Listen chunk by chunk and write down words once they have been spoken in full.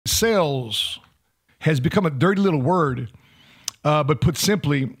sales has become a dirty little word, but put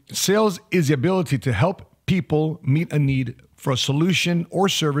simply, sales is the ability to help people meet a need for a solution or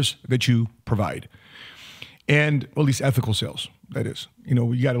service that you provide. And well, at least ethical sales, that is. You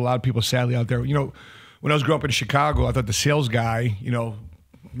know, you got a lot of people sadly out there. You know, when I was growing up in Chicago, I thought the sales guy, you know,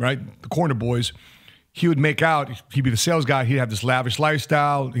 right, the corner boys, he would make out, he'd be the sales guy, he'd have this lavish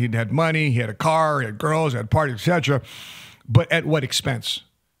lifestyle, he'd had money, he had a car, he had girls, he had parties, etc. But at what expense?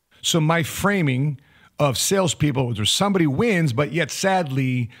 So my framing of salespeople was where somebody wins, but yet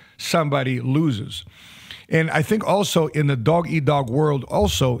sadly, somebody loses. And I think also in the dog-eat-dog world,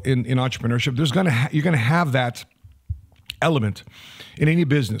 also in entrepreneurship, you're gonna have that element in any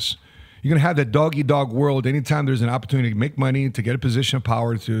business. You're gonna have that dog-eat-dog world anytime there's an opportunity to make money, to get a position of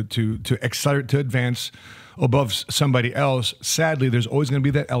power, to accelerate, to advance above somebody else. Sadly, there's always gonna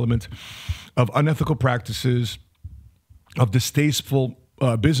be that element of unethical practices, of distasteful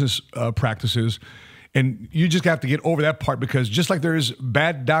business practices. And you just have to get over that part, because just like there's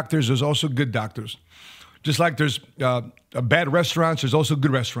bad doctors, there's also good doctors. Just like there's bad restaurants, there's also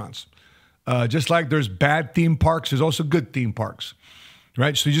good restaurants. Just like there's bad theme parks, there's also good theme parks,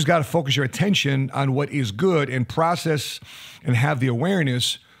 right? So you just got to focus your attention on what is good and process and have the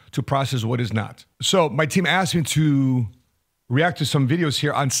awareness to process what is not. So my team asked me to react to some videos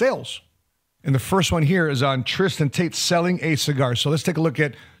here on sales. And the first one here is on Tristan Tate selling a cigar. So let's take a look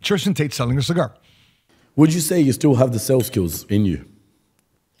at Tristan Tate selling a cigar. Would you say you still have the sales skills in you?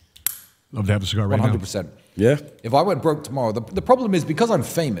 Love to have a cigar right 100%. now. Yeah? If I went broke tomorrow, the problem is because I'm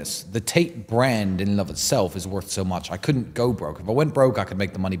famous, the Tate brand in and of itself is worth so much. I couldn't go broke. If I went broke, I could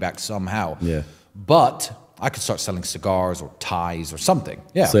make the money back somehow. Yeah. But I could start selling cigars or ties or something.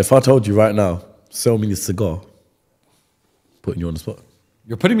 Yeah. So if I told you right now, sell me this cigar, putting you on the spot.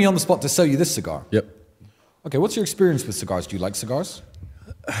 You're putting me on the spot to sell you this cigar? Yep. Okay, what's your experience with cigars? Do you like cigars?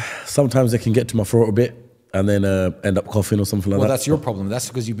 Sometimes they can get to my throat a bit and then end up coughing or something like that. Well, that's your problem. That's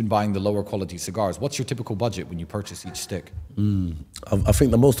because you've been buying the lower quality cigars. What's your typical budget when you purchase each stick? I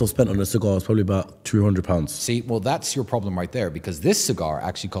think the most I've spent on a cigar is probably about £200. See, well, that's your problem right there, because this cigar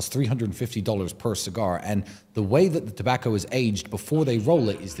actually costs $350 per cigar, and the way that the tobacco is aged before they roll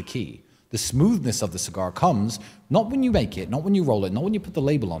it is the key. The smoothness of the cigar comes not when you make it, not when you roll it, not when you put the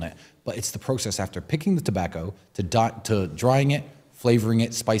label on it, but it's the process after picking the tobacco to drying it, flavoring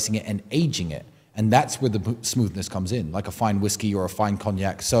it, spicing it, and aging it. And that's where the smoothness comes in, like a fine whiskey or a fine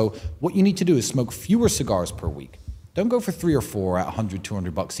cognac. So what you need to do is smoke fewer cigars per week. Don't go for 3 or 4 at 100,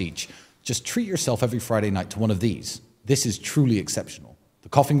 200 bucks each. Just treat yourself every Friday night to one of these. This is truly exceptional. The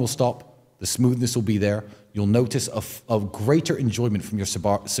coughing will stop. The smoothness will be there. You'll notice a greater enjoyment from your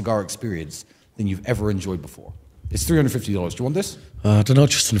cigar experience than you've ever enjoyed before. It's $350. Do you want this? I don't know,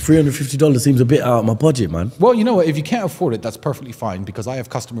 Tristan. $350 seems a bit out of my budget, man. Well, you know what? If you can't afford it, that's perfectly fine, because I have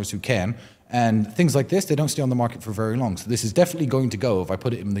customers who can. And things like this, they don't stay on the market for very long. So this is definitely going to go if I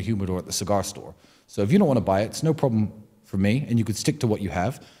put it in the humidor at the cigar store. So if you don't want to buy it, it's no problem for me. And you could stick to what you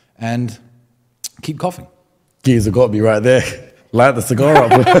have and keep coughing. Gears have got to be right there. Light the cigar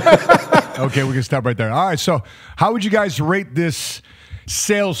up. Okay, we can stop right there. All right, so how would you guys rate this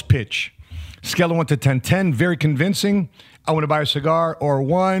sales pitch? Scale of 1 to 10. 10, very convincing. I want to buy a cigar. Or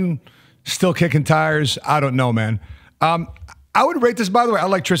 1, still kicking tires. I don't know, man. I would rate this, by the way, I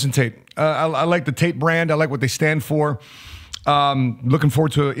like Tristan Tate. I like the Tate brand. I like what they stand for. Looking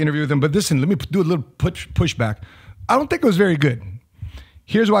forward to an interview with them. But listen, let me do a little pushback. I don't think it was very good.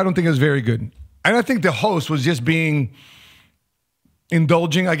 Here's why I don't think it was very good. And I think the host was just being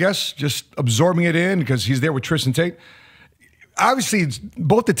indulging, I guess, just absorbing it in because he's there with Tristan Tate. Obviously,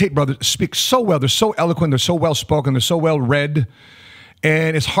 both the Tate brothers speak so well. They're so eloquent. They're so well-spoken. They're so well-read.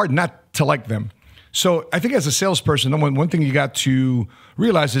 And it's hard not to like them. So I think as a salesperson, one thing you got to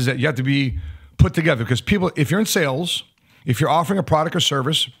realize is that you have to be put together, because people, if you're in sales, if you're offering a product or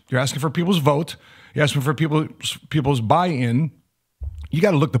service, you're asking for people's vote, you're asking for people's buy-in, you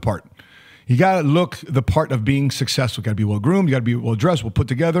got to look the part. You got to look the part of being successful. You got to be well-groomed. You got to be well-dressed, well put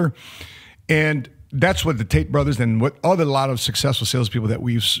together. And that's what the Tate brothers and what a lot of successful salespeople that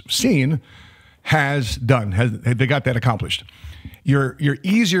we've seen has done. They got that accomplished. You're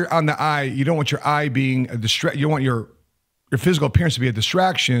easier on the eye. You don't want your eye being a distraction. You don't want your physical appearance to be a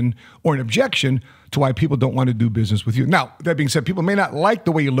distraction or an objection to why people don't want to do business with you. Now, that being said, people may not like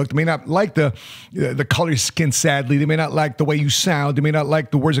the way you look. They may not like the color of your skin, sadly. They may not like the way you sound. They may not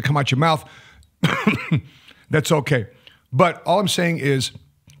like the words that come out your mouth. That's okay. But all I'm saying is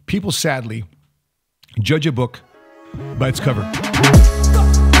people, sadly, judge a book by its cover.